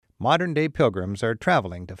modern-day pilgrims are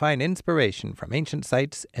traveling to find inspiration from ancient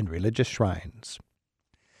sites and religious shrines.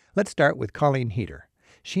 Let's start with Colleen Heater.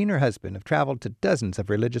 She and her husband have traveled to dozens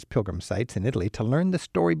of religious pilgrim sites in Italy to learn the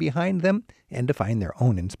story behind them and to find their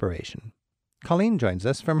own inspiration. Colleen joins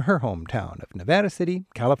us from her hometown of Nevada City,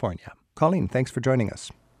 California. Colleen, thanks for joining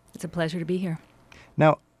us. It's a pleasure to be here.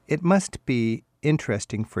 Now, it must be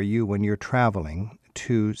interesting for you when you're traveling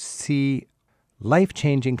to see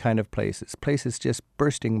life-changing kind of places just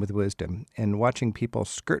bursting with wisdom and watching people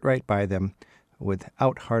skirt right by them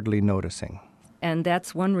without hardly noticing. And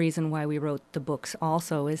that's one reason why we wrote the books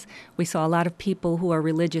also, is we saw a lot of people who are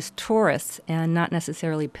religious tourists and not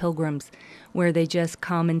necessarily pilgrims, where they just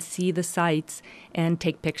come and see the sights and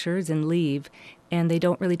take pictures and leave, and they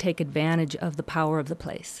don't really take advantage of the power of the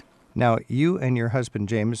place. Now, you and your husband,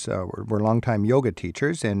 James, were longtime yoga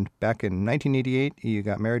teachers, and back in 1988, you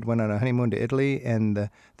got married, went on a honeymoon to Italy, and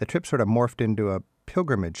the trip sort of morphed into a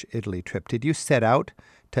pilgrimage Italy trip. Did you set out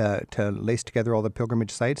to lace together all the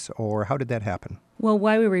pilgrimage sites, or how did that happen? Well,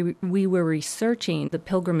 while we were researching the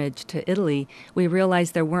pilgrimage to Italy, we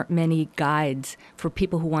realized there weren't many guides for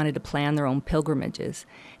people who wanted to plan their own pilgrimages.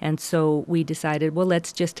 And so we decided, well,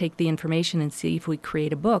 let's just take the information and see if we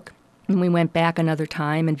create a book. And we went back another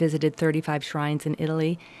time and visited 35 shrines in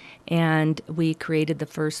Italy, and we created the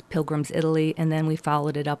first Pilgrims Italy, and then we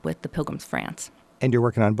followed it up with the Pilgrims France. And you're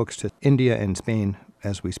working on books to India and Spain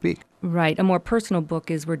as we speak. Right. A more personal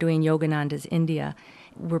book is we're doing Yogananda's India.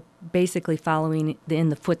 We're basically following in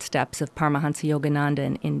the footsteps of Paramahansa Yogananda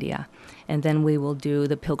in India, and then we will do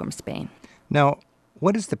the Pilgrim Spain. Now,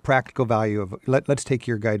 what is the practical value of, let's take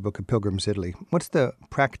your guidebook of Pilgrims Italy. What's the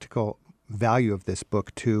practical value of this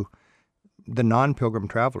book to the non-pilgrim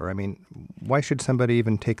traveler? I mean, why should somebody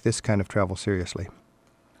even take this kind of travel seriously?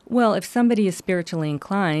 Well, if somebody is spiritually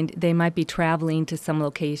inclined, they might be traveling to some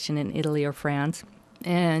location in Italy or France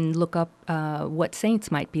and look up what saints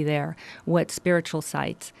might be there, what spiritual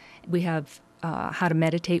sites. We have how to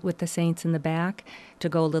meditate with the saints in the back to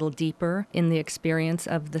go a little deeper in the experience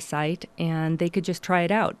of the site, and they could just try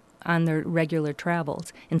it out on their regular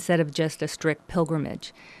travels instead of just a strict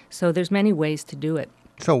pilgrimage. So there's many ways to do it.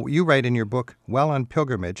 So you write in your book, while on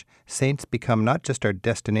pilgrimage, saints become not just our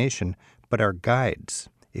destination, but our guides.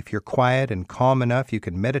 If you're quiet and calm enough, you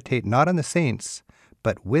can meditate not on the saints,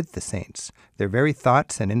 but with the saints. Their very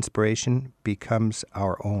thoughts and inspiration becomes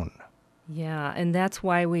our own. Yeah, and that's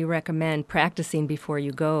why we recommend practicing before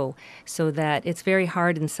you go, so that it's very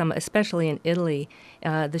hard in some, especially in Italy,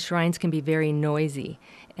 the shrines can be very noisy,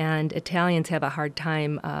 and Italians have a hard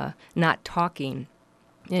time not talking.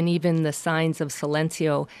 And even the signs of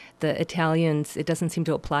silencio, the Italians, it doesn't seem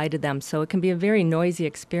to apply to them. So it can be a very noisy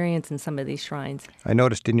experience in some of these shrines. I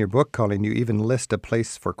noticed in your book, Colleen, you even list a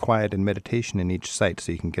place for quiet and meditation in each site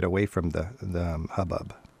so you can get away from the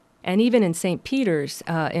hubbub. And even in St. Peter's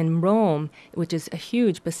in Rome, which is a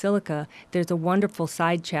huge basilica, there's a wonderful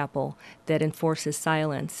side chapel that enforces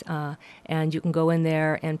silence. And you can go in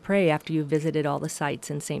there and pray after you've visited all the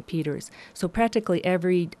sites in St. Peter's. So practically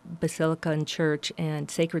every basilica and church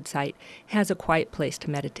and sacred site has a quiet place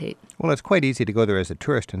to meditate. Well, it's quite easy to go there as a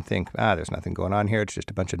tourist and think, there's nothing going on here. It's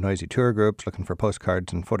just a bunch of noisy tour groups looking for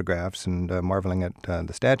postcards and photographs and marveling at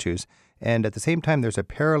the statues. And at the same time, there's a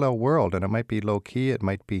parallel world, and it might be low-key, it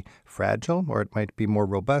might be fragile, or it might be more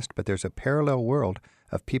robust, but there's a parallel world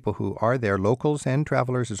of people who are there, locals and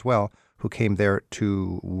travelers as well, who came there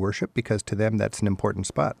to worship because to them that's an important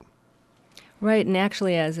spot. Right, and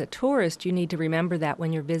actually as a tourist, you need to remember that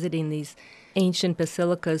when you're visiting these ancient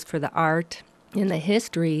basilicas for the art in the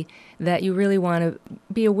history, that you really want to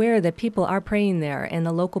be aware that people are praying there, and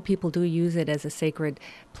the local people do use it as a sacred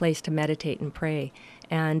place to meditate and pray.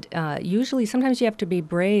 And usually, sometimes you have to be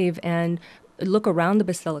brave and look around the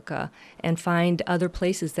basilica and find other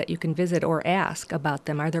places that you can visit or ask about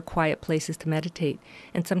them. Are there quiet places to meditate?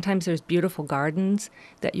 And sometimes there's beautiful gardens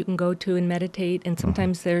that you can go to and meditate, and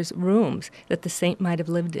sometimes there's rooms that the saint might have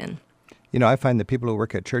lived in. You know, I find that people who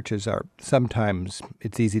work at churches are sometimes,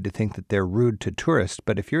 it's easy to think that they're rude to tourists,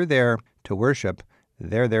 but if you're there to worship,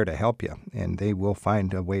 they're there to help you, and they will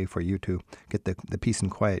find a way for you to get the peace and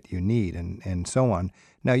quiet you need, and so on.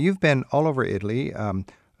 Now, you've been all over Italy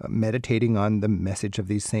meditating on the message of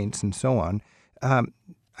these saints and so on.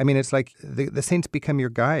 I mean, it's like the saints become your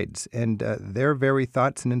guides, and their very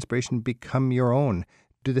thoughts and inspiration become your own.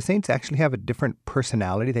 Do the saints actually have a different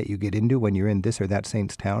personality that you get into when you're in this or that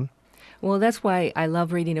saint's town? Well, that's why I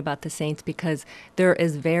love reading about the saints, because they're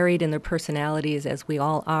as varied in their personalities as we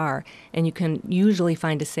all are, and you can usually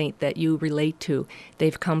find a saint that you relate to.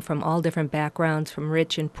 They've come from all different backgrounds, from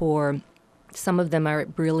rich and poor. Some of them are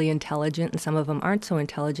really intelligent, and some of them aren't so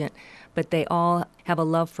intelligent, but they all have a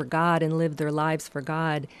love for God and live their lives for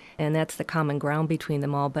God, and that's the common ground between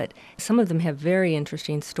them all. But some of them have very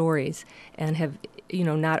interesting stories and have,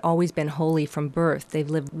 not always been holy from birth. They've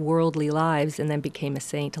lived worldly lives and then became a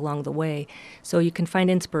saint along the way. So you can find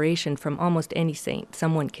inspiration from almost any saint.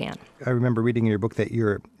 Someone can. I remember reading in your book that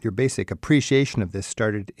your basic appreciation of this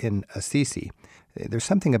started in Assisi. There's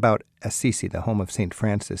something about Assisi, the home of St.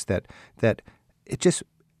 Francis, that it just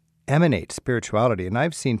emanates spirituality. And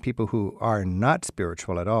I've seen people who are not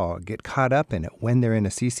spiritual at all get caught up in it when they're in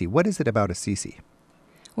Assisi. What is it about Assisi?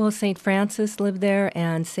 Well, St. Francis lived there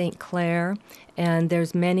and St. Clare, and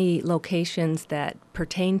there's many locations that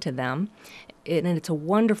pertain to them. And it's a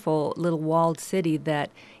wonderful little walled city that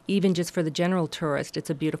even just for the general tourist, it's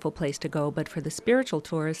a beautiful place to go. But for the spiritual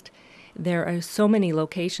tourist, there are so many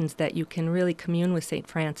locations that you can really commune with St.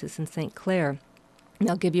 Francis and St. Clare. And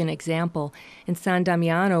I'll give you an example. In San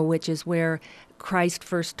Damiano, which is where Christ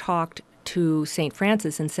first talked to St.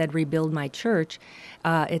 Francis and said, "Rebuild my church,"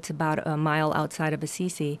 it's about a mile outside of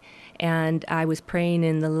Assisi. And I was praying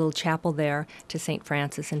in the little chapel there to St.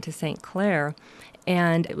 Francis and to St. Clare.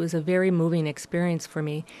 And it was a very moving experience for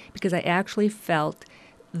me because I actually felt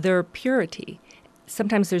their purity.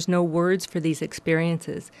 Sometimes there's no words for these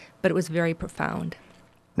experiences, but it was very profound.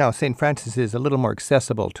 Now, St. Francis is a little more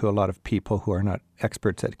accessible to a lot of people who are not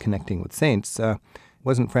experts at connecting with saints.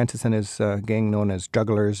 Wasn't Francis and his gang known as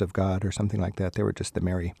jugglers of God or something like that? They were just the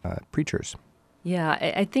merry preachers. Yeah,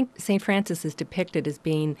 I think St. Francis is depicted as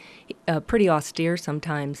being pretty austere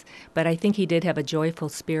sometimes, but I think he did have a joyful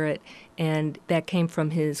spirit, and that came from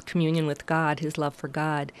his communion with God, his love for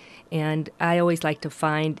God. And I always like to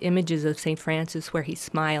find images of St. Francis where he's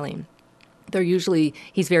smiling.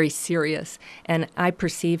 He's very serious, and I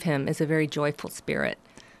perceive him as a very joyful spirit.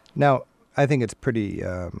 Now, I think it's pretty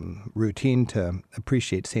routine to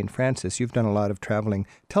appreciate St. Francis. You've done a lot of traveling.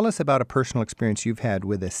 Tell us about a personal experience you've had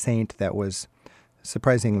with a saint that was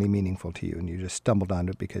surprisingly meaningful to you, and you just stumbled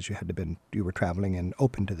onto it because you were traveling and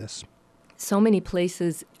open to this. So many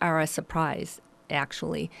places are a surprise,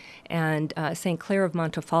 actually. And St. Clare of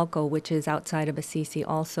Montefalco, which is outside of Assisi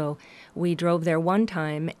also, we drove there one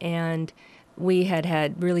time, and we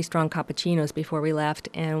had really strong cappuccinos before we left,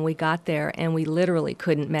 and we got there, and we literally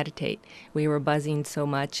couldn't meditate. We were buzzing so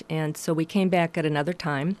much. And so we came back at another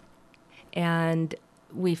time, and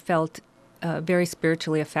we felt very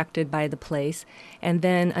spiritually affected by the place. And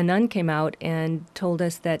then a nun came out and told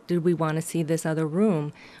us that did we want to see this other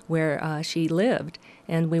room where she lived.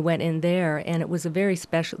 And we went in there, and it was a very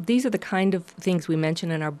special. These are the kind of things we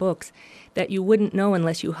mention in our books that you wouldn't know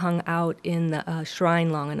unless you hung out in the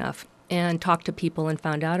shrine long enough and talked to people and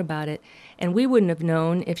found out about it. And we wouldn't have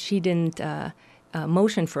known if she didn't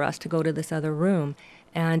motion for us to go to this other room.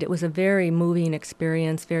 And it was a very moving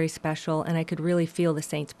experience, very special, and I could really feel the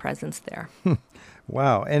saint's presence there.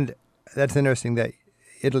 Wow. And that's interesting that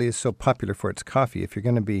Italy is so popular for its coffee. If you're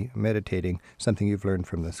going to be meditating, something you've learned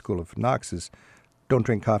from the School of Knox is don't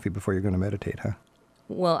drink coffee before you're going to meditate, huh?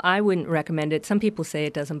 Well, I wouldn't recommend it. Some people say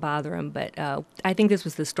it doesn't bother them, but I think this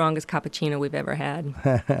was the strongest cappuccino we've ever had.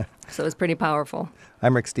 So it was pretty powerful.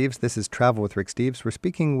 I'm Rick Steves. This is Travel with Rick Steves. We're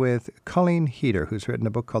speaking with Colleen Heater, who's written a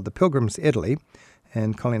book called The Pilgrim's Italy.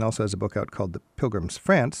 And Colleen also has a book out called The Pilgrim's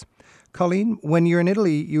France. Colleen, when you're in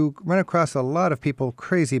Italy, you run across a lot of people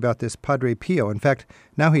crazy about this Padre Pio. In fact,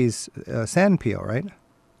 now he's San Pio, right?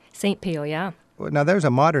 St. Pio, yeah. Now, there's a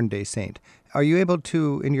modern-day saint. Are you able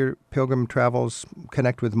to, in your pilgrim travels,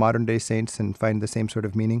 connect with modern-day saints and find the same sort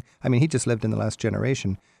of meaning? I mean, he just lived in the last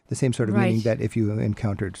generation, the same sort of meaning that if you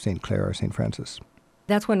encountered St. Clare or St. Francis.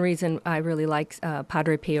 That's one reason I really like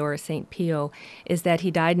Padre Pio or St. Pio, is that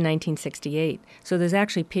he died in 1968. So there's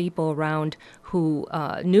actually people around who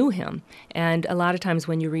knew him. And a lot of times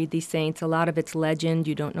when you read these saints, a lot of it's legend.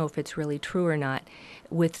 You don't know if it's really true or not.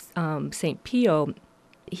 With St. Pio,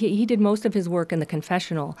 he did most of his work in the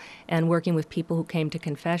confessional and working with people who came to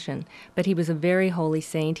confession. But he was a very holy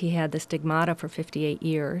saint. He had the stigmata for 58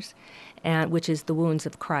 years, which is the wounds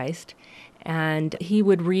of Christ. And he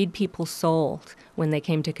would read people's souls when they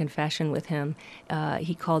came to confession with him.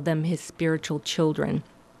 He called them his spiritual children.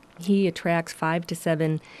 He attracts 5 to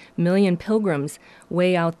 7 million pilgrims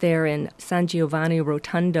way out there in San Giovanni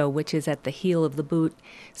Rotondo, which is at the heel of the boot.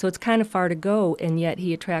 So it's kind of far to go, and yet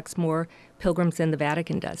he attracts more pilgrims than the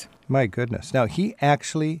Vatican does. My goodness. Now, he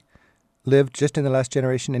actually lived just in the last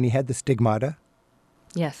generation, and he had the stigmata?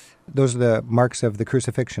 Yes. Those are the marks of the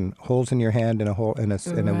crucifixion, holes in your hand and a hole and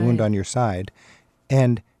a wound on your side.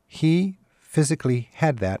 And he physically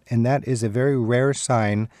had that, and that is a very rare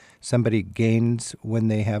sign somebody gains when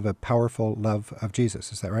they have a powerful love of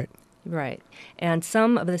Jesus. Is that right? Right. And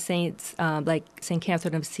some of the saints, like St.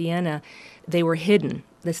 Catherine of Siena, they were hidden,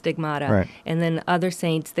 the stigmata. Right. And then other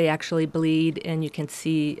saints, they actually bleed and you can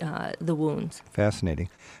see the wounds. Fascinating.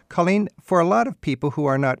 Colleen, for a lot of people who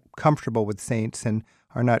are not comfortable with saints and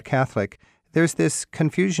are not Catholic, there's this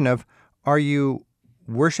confusion of, are you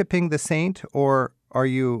worshiping the saint or are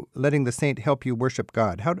you letting the saint help you worship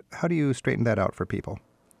God? How do you straighten that out for people?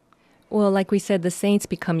 Well, like we said, the saints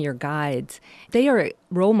become your guides. They are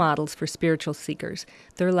role models for spiritual seekers.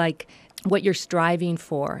 They're like what you're striving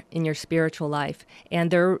for in your spiritual life.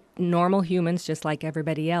 And they're normal humans just like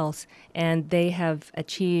everybody else. And they have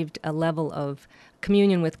achieved a level of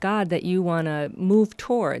communion with God that you want to move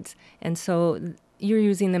towards. And so you're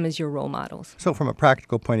using them as your role models. So from a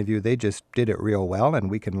practical point of view, they just did it real well,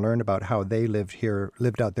 and we can learn about how they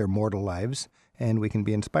lived out their mortal lives, and we can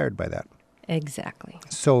be inspired by that. Exactly.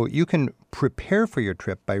 So you can prepare for your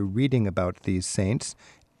trip by reading about these saints,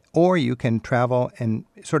 or you can travel and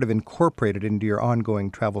sort of incorporate it into your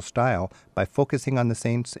ongoing travel style by focusing on the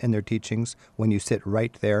saints and their teachings when you sit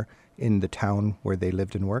right there in the town where they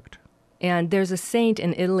lived and worked. And there's a saint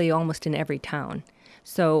in Italy almost in every town.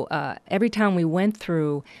 So every town we went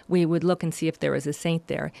through, we would look and see if there was a saint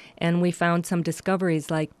there. And we found some discoveries,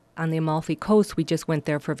 like on the Amalfi Coast, we just went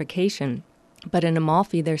there for vacation. But in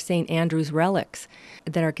Amalfi, there's St. Andrew's relics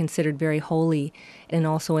that are considered very holy. And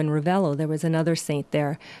also in Ravello, there was another saint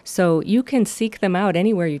there. So you can seek them out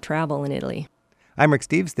anywhere you travel in Italy. I'm Rick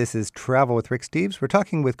Steves. This is Travel with Rick Steves. We're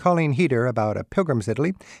talking with Colleen Heater about a Pilgrim's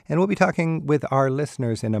Italy, and we'll be talking with our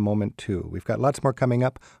listeners in a moment, too. We've got lots more coming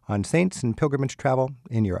up on saints and pilgrimage travel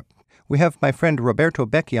in Europe. We have my friend Roberto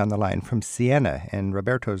Becchi on the line from Siena, and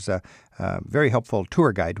Roberto's a very helpful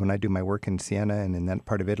tour guide when I do my work in Siena and in that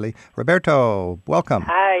part of Italy. Roberto, welcome.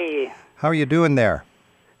 Hi. How are you doing there?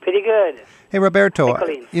 Pretty good. Hey, Roberto,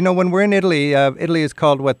 Hi, when we're in Italy, Italy is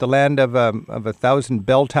called, the land of 1,000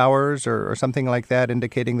 bell towers or something like that,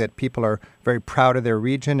 indicating that people are very proud of their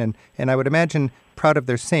region and I would imagine proud of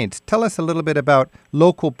their saints. Tell us a little bit about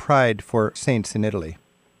local pride for saints in Italy.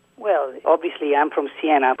 Well, obviously I'm from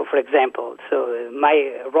Siena, for example, so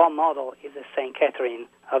my role model is St. Catherine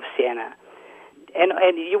of Siena.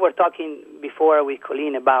 And you were talking before with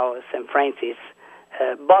Colleen about St. Francis.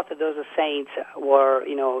 Both of those saints were,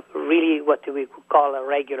 really what we could call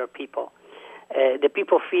regular people. The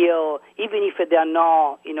people feel, even if they are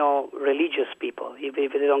not, religious people, if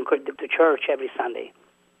they don't go to church every Sunday,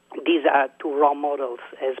 these are two role models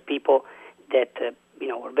as people that,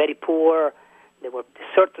 were very poor. They were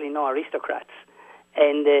certainly no aristocrats.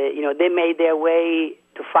 And, they made their way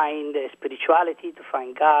to find spirituality, to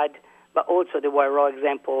find God, but also they were a role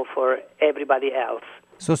example for everybody else.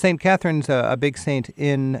 So St. Catherine's a big saint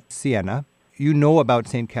in Siena. You know about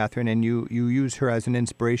St. Catherine, and you use her as an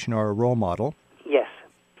inspiration or a role model. Yes.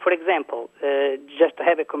 For example, just to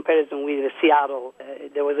have a comparison with Seattle,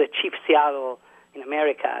 there was a Chief Seattle in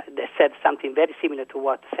America that said something very similar to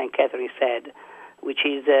what St. Catherine said, which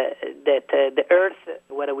is that the earth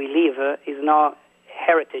where we live is not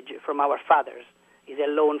heritage from our fathers, is a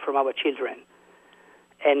loan from our children.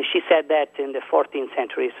 And she said that in the 14th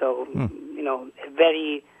century, so, a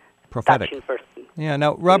very prophetic touching person. Yeah.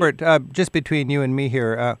 Now, Robert, just between you and me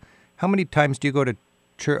here, how many times do you go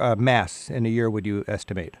to Mass in a year, would you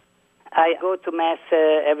estimate? I go to Mass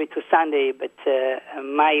every 2 Sundays, but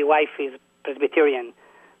my wife is Presbyterian,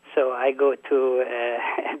 so I go to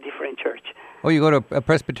a different church. Oh, you go to a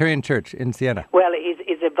Presbyterian church in Siena? Well,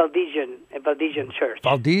 it's a Valdesian church.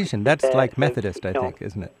 Valdesian, that's like Methodist, I think,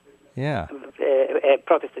 isn't it? Yeah. A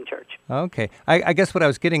Protestant church. Okay. I guess what I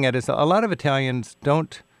was getting at is a lot of Italians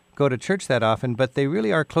don't go to church that often, but they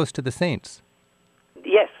really are close to the saints.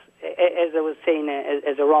 Yes, as I was saying,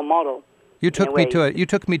 as a role model. You took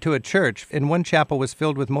me to a church, and one chapel was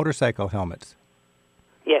filled with motorcycle helmets.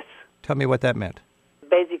 Yes. Tell me what that meant.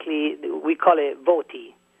 Basically, we call it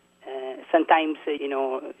voti. Sometimes,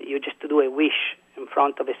 you just do a wish in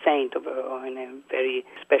front of a saint or in a very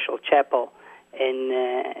special chapel, and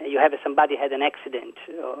you have somebody had an accident,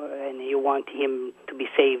 and you want him to be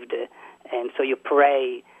saved, and so you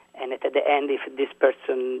pray, and at the end, if this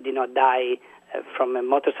person did not die from a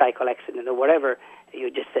motorcycle accident or whatever, you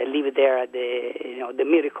just leave it there at the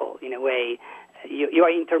miracle, in a way. Your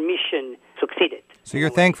intermission succeeded. So you're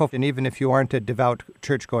thankful, and even if you aren't a devout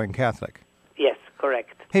church-going Catholic. Yes,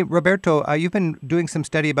 correct. Hey, Roberto, you've been doing some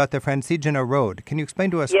study about the Francigena Road. Can you explain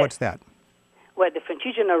to us what's that? Well, the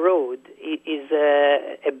Francigena Road is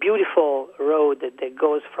a beautiful road that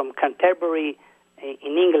goes from Canterbury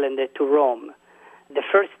in England to Rome. The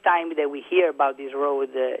first time that we hear about this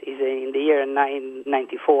road is in the year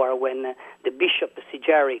 994 when the Bishop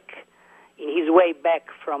Sigeric in his way back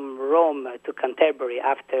from Rome to Canterbury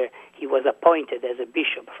after he was appointed as a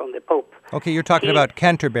bishop from the Pope. Okay, you're talking about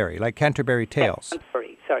Canterbury, like Canterbury Tales.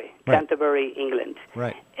 Sorry, Right. Canterbury, England.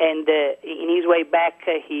 Right. And in his way back,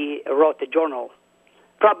 he wrote a journal,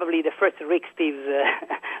 probably the first Rick Steves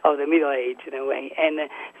of the Middle Age, in a way. And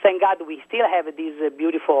thank God we still have this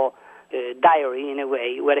beautiful diary, in a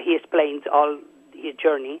way, where he explains all his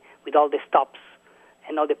journey with all the stops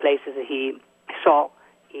and all the places he saw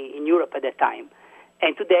in Europe at that time.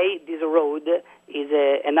 And today, this road is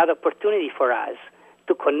another opportunity for us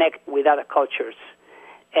to connect with other cultures.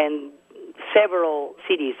 And several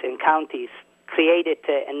cities and counties created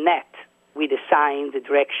a net with the signs, the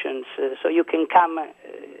directions, so you can come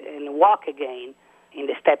and walk again in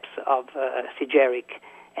the steps of Sigeric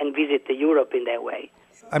and visit Europe in that way.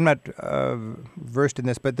 I'm not versed in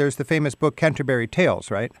this, but there's the famous book Canterbury Tales,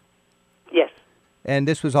 right? Yes. And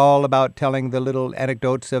this was all about telling the little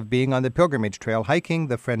anecdotes of being on the pilgrimage trail, hiking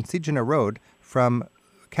the Francigena Road from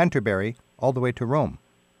Canterbury all the way to Rome.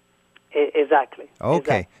 Exactly. Okay.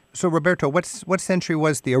 Exactly. So, Roberto, what century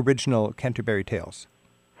was the original Canterbury Tales?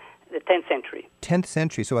 The 10th century. 10th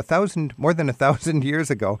century, so more than 1,000 years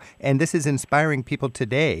ago. And this is inspiring people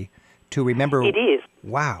today to remember. It is.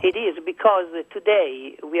 Wow. It is, because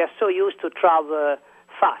today we are so used to travel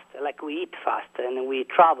fast, like we eat fast and we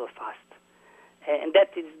travel fast. And that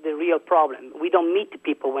is the real problem. We don't meet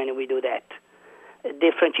people when we do that.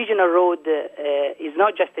 The Francigena Road is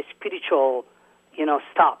not just a spiritual,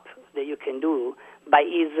 stop that you can do, but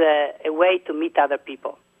is a way to meet other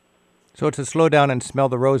people. So it's a slow down and smell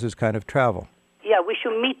the roses kind of travel. Yeah, we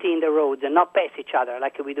should meet in the roads and not pass each other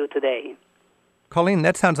like we do today. Colleen,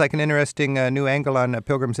 that sounds like an interesting new angle on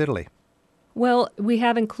Pilgrim's Italy. Well, we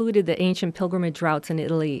have included the ancient pilgrimage routes in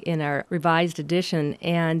Italy in our revised edition,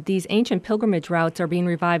 and these ancient pilgrimage routes are being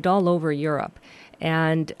revived all over Europe.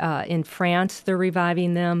 And in France, they're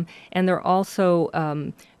reviving them, and they're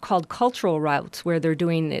also called cultural routes, where they're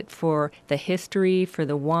doing it for the history, for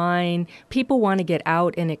the wine. People want to get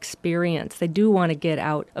out and experience. They do want to get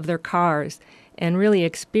out of their cars and really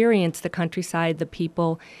experience the countryside, the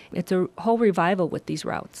people. It's a whole revival with these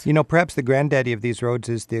routes. Perhaps the granddaddy of these roads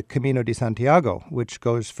is the Camino de Santiago, which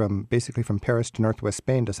goes basically from Paris to northwest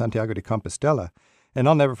Spain to Santiago de Compostela. And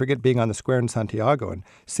I'll never forget being on the square in Santiago and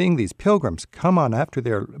seeing these pilgrims come on after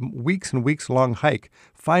their weeks and weeks long hike,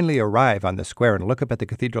 finally arrive on the square and look up at the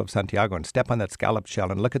Cathedral of Santiago and step on that scallop shell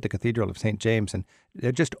and look at the Cathedral of St. James, and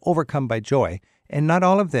they're just overcome by joy. And not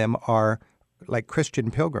all of them are like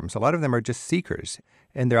Christian pilgrims. A lot of them are just seekers.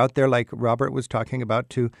 And they're out there, like Robert was talking about,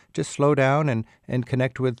 to just slow down and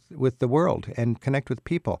connect with the world and connect with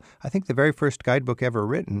people. I think the very first guidebook ever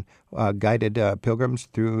written guided pilgrims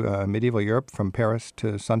through medieval Europe from Paris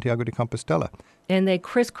to Santiago de Compostela. And they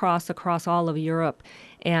crisscross across all of Europe.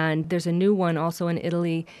 And there's a new one also in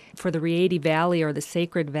Italy for the Rieti Valley, or the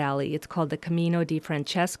Sacred Valley. It's called the Camino di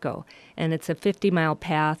Francesco. And it's a 50-mile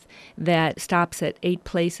path that stops at 8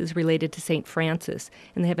 places related to St. Francis.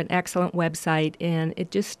 And they have an excellent website. And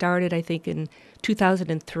it just started, I think, in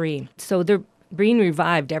 2003. So they're being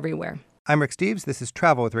revived everywhere. I'm Rick Steves. This is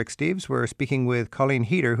Travel with Rick Steves. We're speaking with Colleen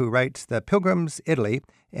Heater, who writes The Pilgrim's Italy,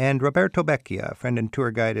 and Roberto Becchia, friend and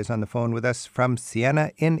tour guide, is on the phone with us from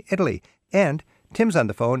Siena in Italy. And Tim's on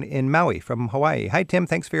the phone in Maui from Hawaii. Hi, Tim.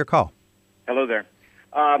 Thanks for your call. Hello there.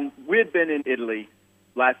 We had been in Italy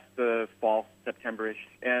last fall, September-ish,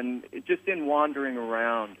 and just in wandering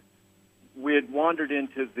around, we had wandered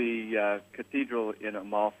into the cathedral in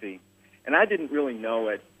Amalfi, and I didn't really know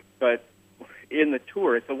it, but in the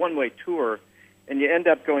tour, it's a one-way tour, and you end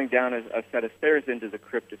up going down a set of stairs into the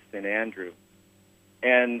crypt of St. Andrew.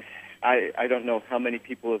 And I don't know how many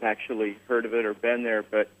people have actually heard of it or been there,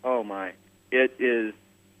 but oh my, it is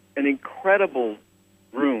an incredible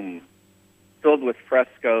room filled with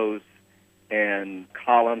frescoes and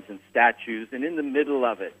columns and statues, and in the middle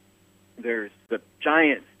of it, there's the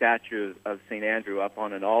giant statue of St. Andrew up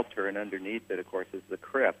on an altar, and underneath it, of course, is the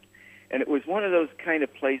crypt. And it was one of those kind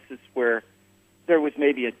of places where there was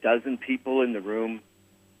maybe a dozen people in the room,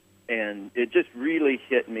 and it just really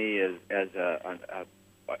hit me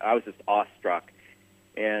I was just awestruck.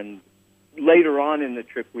 And later on in the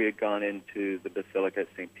trip, we had gone into the Basilica of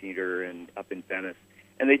St. Peter and up in Venice,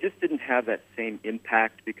 and they just didn't have that same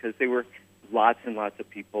impact because they were lots and lots of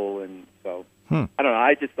people, and so I don't know.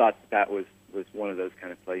 I just thought that was one of those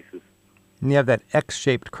kind of places. And you have that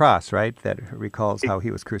X-shaped cross, right, that recalls how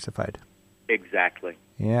he was crucified. Exactly.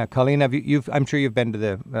 Yeah, Colleen, I'm sure you've been to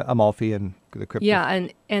the Amalfi and the crypt. Yeah,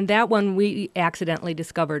 and that one we accidentally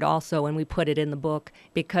discovered also, and we put it in the book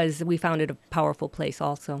because we found it a powerful place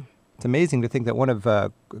also. It's amazing to think that one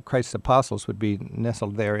of Christ's apostles would be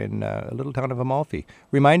nestled there in a little town of Amalfi,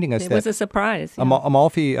 reminding us It that was a surprise. Yeah.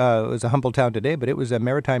 Amalfi is a humble town today, but it was a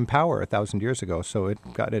maritime power 1,000 years ago, so it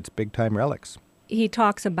got its big-time relics. He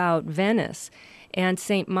talks about Venice, and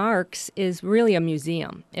St. Mark's is really a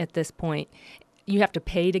museum at this point. You have to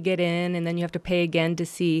pay to get in, and then you have to pay again to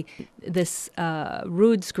see this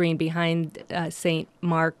rood screen behind St.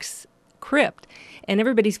 Mark's crypt. And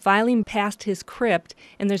everybody's filing past his crypt,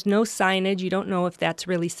 and there's no signage. You don't know if that's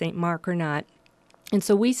really St. Mark or not. And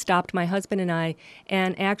so we stopped, my husband and I,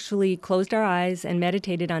 and actually closed our eyes and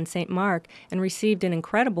meditated on St. Mark and received an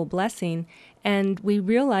incredible blessing. And we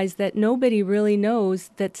realized that nobody really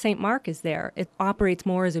knows that St. Mark is there. It operates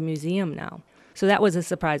more as a museum now. So that was a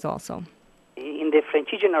surprise also. In the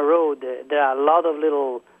Francigena Road, there are a lot of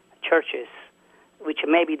little churches which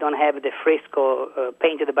maybe don't have the fresco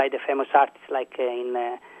painted by the famous artists like in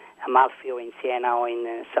Amalfi or in Siena or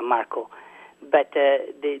in San Marco. But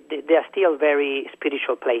they are still very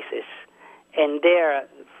spiritual places. And there,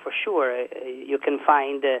 for sure, you can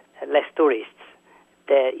find less tourists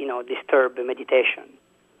that, disturb meditation.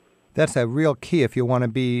 That's a real key if you want to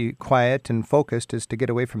be quiet and focused, is to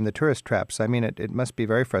get away from the tourist traps. I mean, it must be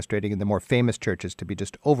very frustrating in the more famous churches to be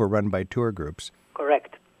just overrun by tour groups.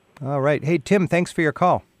 Correct. All right. Hey, Tim, thanks for your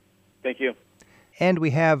call. Thank you. And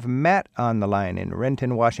we have Matt on the line in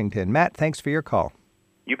Renton, Washington. Matt, thanks for your call.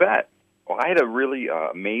 You bet. Well, I had a really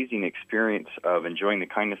amazing experience of enjoying the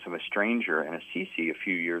kindness of a stranger in Assisi a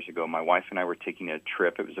few years ago. My wife and I were taking a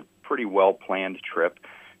trip. It was a pretty well-planned trip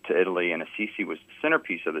to Italy, and Assisi was the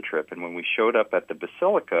centerpiece of the trip. And when we showed up at the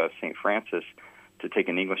Basilica of St. Francis to take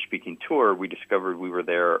an English-speaking tour, we discovered we were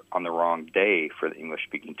there on the wrong day for the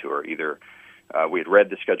English-speaking tour. Either we had read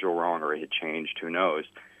the schedule wrong or it had changed, who knows.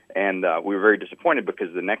 And we were very disappointed because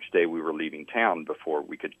the next day we were leaving town before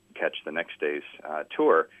we could catch the next day's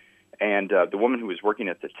tour. And the woman who was working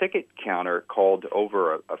at the ticket counter called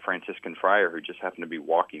over a Franciscan friar who just happened to be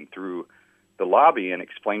walking through the lobby and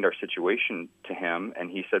explained our situation to him. And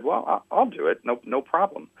he said, well, I'll do it. No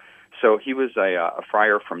problem. So he was a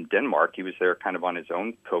friar from Denmark. He was there kind of on his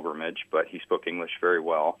own pilgrimage, but he spoke English very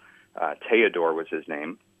well. Theodore was his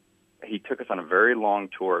name. He took us on a very long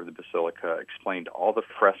tour of the Basilica, explained all the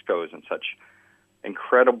frescoes in such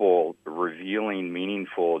incredible, revealing,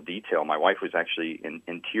 meaningful detail. My wife was actually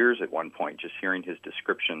in tears at one point, just hearing his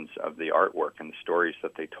descriptions of the artwork and the stories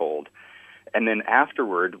that they told. And then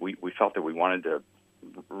afterward, we felt that we wanted to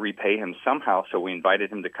repay him somehow, so we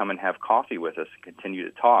invited him to come and have coffee with us and continue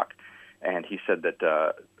to talk. And he said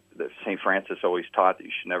that St. Francis always taught that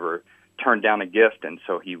you should never turn down a gift, and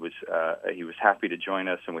so he was happy to join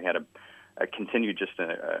us, and we had a continued just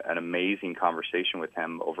an amazing conversation with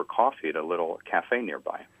him over coffee at a little cafe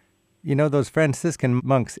nearby. You know, those Franciscan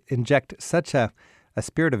monks inject such a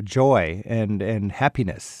spirit of joy and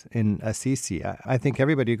happiness in Assisi. I think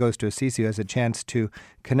everybody who goes to Assisi who has a chance to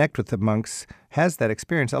connect with the monks has that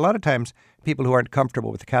experience. A lot of times, people who aren't comfortable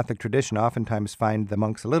with the Catholic tradition oftentimes find the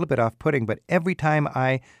monks a little bit off-putting, but every time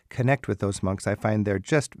I connect with those monks, I find they're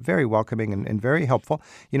just very welcoming and very helpful.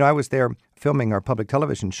 You know, I was there filming our public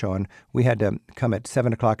television show, and we had to come at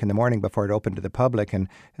 7 o'clock in the morning before it opened to the public, and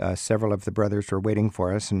several of the brothers were waiting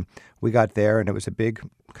for us, and we got there, and it was a big,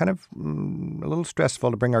 kind of a little stressful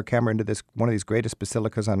to bring our camera into this one of these greatest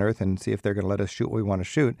basilicas on earth and see if they're going to let us shoot what we want to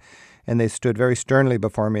shoot. And they stood very sternly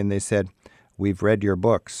before me, and they said, "We've read your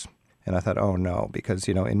books." And I thought, oh, no, because,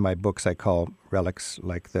 you know, in my books I call relics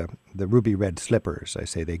like the ruby red slippers. I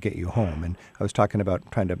say they get you home. And I was talking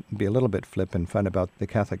about trying to be a little bit flip and fun about the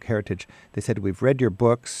Catholic heritage. They said, "We've read your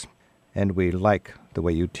books, and we like the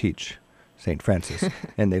way you teach St. Francis."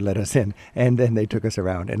 And they let us in. And then they took us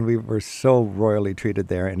around. And we were so royally treated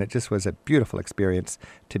there. And it just was a beautiful experience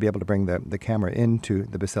to be able to bring the camera into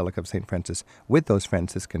the Basilica of St. Francis with those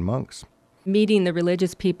Franciscan monks. Meeting the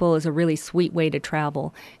religious people is a really sweet way to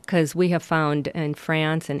travel, because we have found in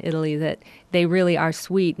France and Italy that they really are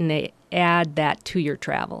sweet, and they add that to your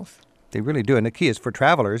travels. They really do. And the key is for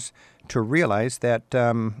travelers to realize that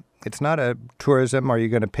it's not a tourism, are you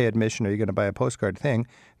going to pay admission, or are you going to buy a postcard thing.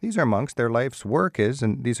 These are monks. Their life's work is,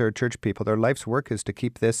 and these are church people, their life's work is to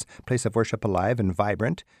keep this place of worship alive and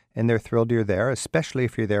vibrant, and they're thrilled you're there, especially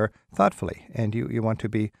if you're there thoughtfully, and you want to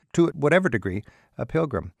be, to whatever degree, a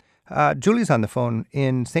pilgrim. Julie's on the phone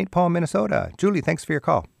in St. Paul, Minnesota. Julie, thanks for your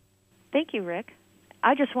call. Thank you, Rick.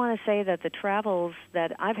 I just want to say that the travels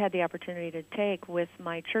that I've had the opportunity to take with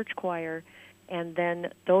my church choir, and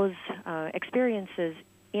then those experiences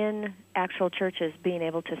in actual churches, being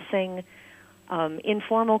able to sing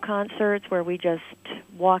informal concerts where we just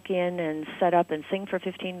walk in and set up and sing for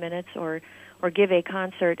 15 minutes, or give a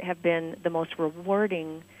concert, have been the most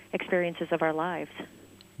rewarding experiences of our lives.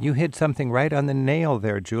 You hit something right on the nail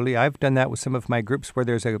there, Julie. I've done that with some of my groups where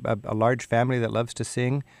there's a large family that loves to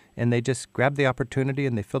sing, and they just grab the opportunity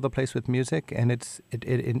and they fill the place with music, and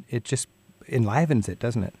it just enlivens it,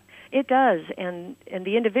 doesn't it? It does, and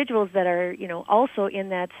the individuals that are, also in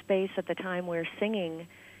that space at the time we're singing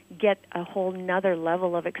get a whole nother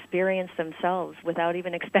level of experience themselves without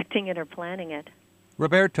even expecting it or planning it.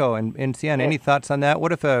 Roberto and Sienna, any thoughts on that?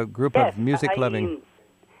 What if a group of music-loving...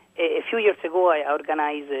 A few years ago, I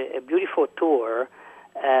organized a beautiful tour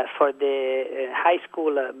for the high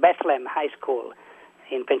school, Bethlehem High School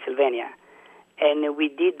in Pennsylvania. And we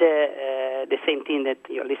did the same thing that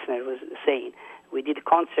your listener was saying. We did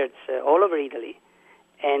concerts all over Italy.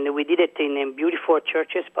 And we did it in beautiful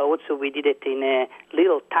churches, but also we did it in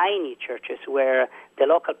little tiny churches where the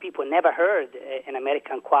local people never heard an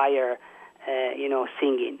American choir,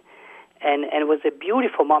 singing. And it was a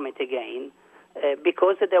beautiful moment again,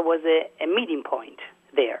 because there was a meeting point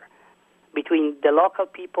there between the local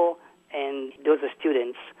people and those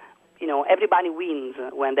students. Everybody wins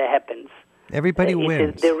when that happens. Everybody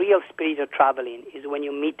wins. The real spirit of traveling is when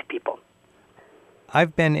you meet people.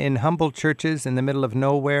 I've been in humble churches in the middle of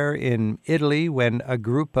nowhere in Italy when a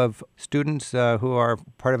group of students who are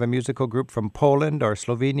part of a musical group from Poland or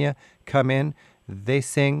Slovenia come in, they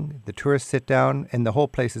sing, the tourists sit down, and the whole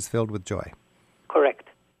place is filled with joy. Correct.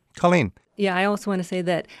 Colleen. Yeah, I also want to say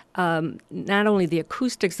that not only the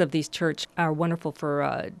acoustics of these churches are wonderful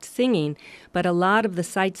for singing, but a lot of the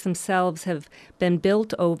sites themselves have been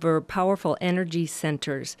built over powerful energy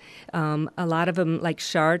centers. A lot of them, like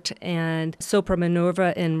Chartres and Sopra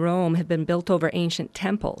Minerva in Rome, have been built over ancient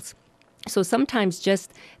temples. So sometimes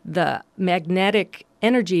just the magnetic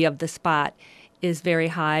energy of the spot is very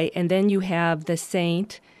high, and then you have the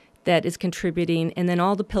saint that is contributing, and then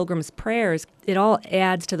all the pilgrims' prayers. It all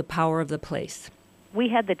adds to the power of the place. We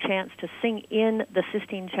had the chance to sing in the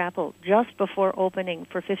Sistine Chapel just before opening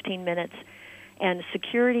for 15 minutes, and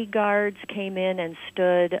security guards came in and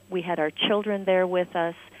stood. We had our children there with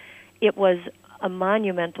us. It was a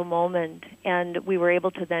monumental moment, and we were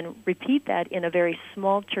able to then repeat that in a very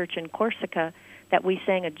small church in Corsica that we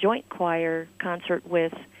sang a joint choir concert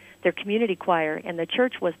with their community choir, and the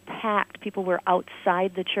church was packed. People were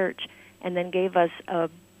outside the church and then gave us a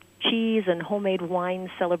cheese and homemade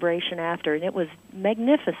wine celebration after, and it was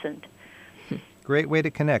magnificent. Great way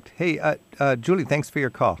to connect. Hey, Julie, thanks for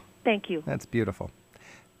your call. Thank you. That's beautiful.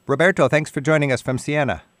 Roberto, thanks for joining us from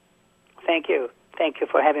Siena. Thank you. Thank you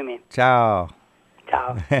for having me. Ciao.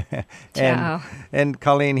 Ciao. Ciao. And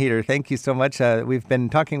Colleen Heater, thank you so much. We've been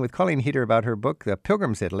talking with Colleen Heater about her book, The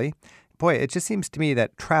Pilgrim's Italy. Boy, it just seems to me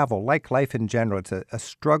that travel, like life in general, it's a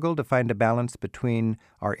struggle to find a balance between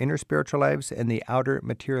our inner spiritual lives and the outer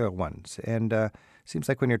material ones. And it seems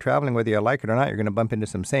like when you're traveling, whether you like it or not, you're going to bump into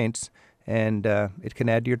some saints, and it can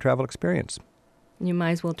add to your travel experience. You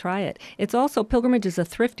might as well try it. It's also, pilgrimage is a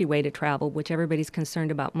thrifty way to travel, which everybody's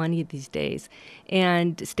concerned about money these days.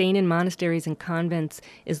 And staying in monasteries and convents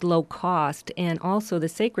is low cost, and also the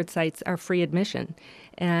sacred sites are free admission.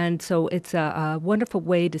 And so it's a wonderful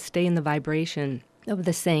way to stay in the vibration of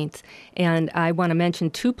the saints. And I want to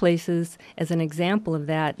mention two places as an example of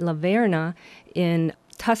that. La Verna in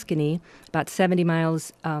Tuscany, about 70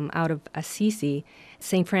 miles out of Assisi.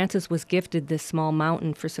 St. Francis was gifted this small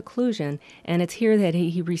mountain for seclusion, and it's here that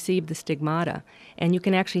he received the stigmata. And you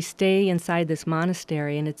can actually stay inside this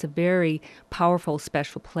monastery, and it's a very powerful,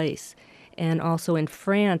 special place. And also in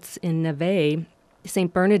France, in Navay,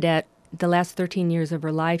 St. Bernadette, the last 13 years of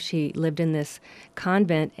her life, she lived in this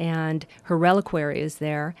convent, and her reliquary is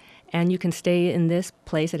there. And you can stay in this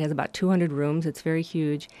place. It has about 200 rooms. It's very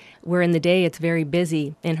huge. Where in the day it's very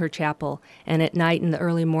busy in her chapel. And at night in the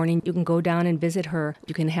early morning, you can go down and visit her.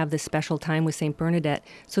 You can have this special time with St. Bernadette.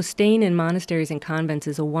 So staying in monasteries and convents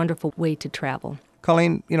is a wonderful way to travel.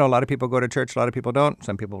 Colleen, a lot of people go to church, a lot of people don't.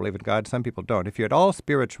 Some people believe in God, some people don't. If you're at all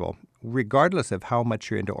spiritual, regardless of how much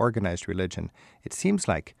you're into organized religion, it seems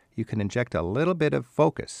like you can inject a little bit of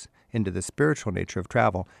focus into the spiritual nature of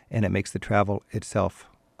travel, and it makes the travel itself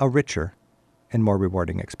a richer and more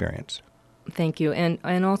rewarding experience. Thank you.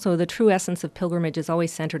 And also the true essence of pilgrimage is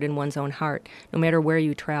always centered in one's own heart, no matter where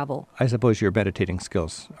you travel. I suppose your meditating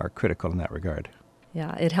skills are critical in that regard.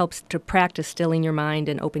 Yeah, it helps to practice stilling your mind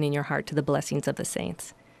and opening your heart to the blessings of the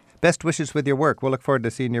saints. Best wishes with your work. We'll look forward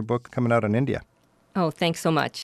to seeing your book coming out in India. Oh, thanks so much.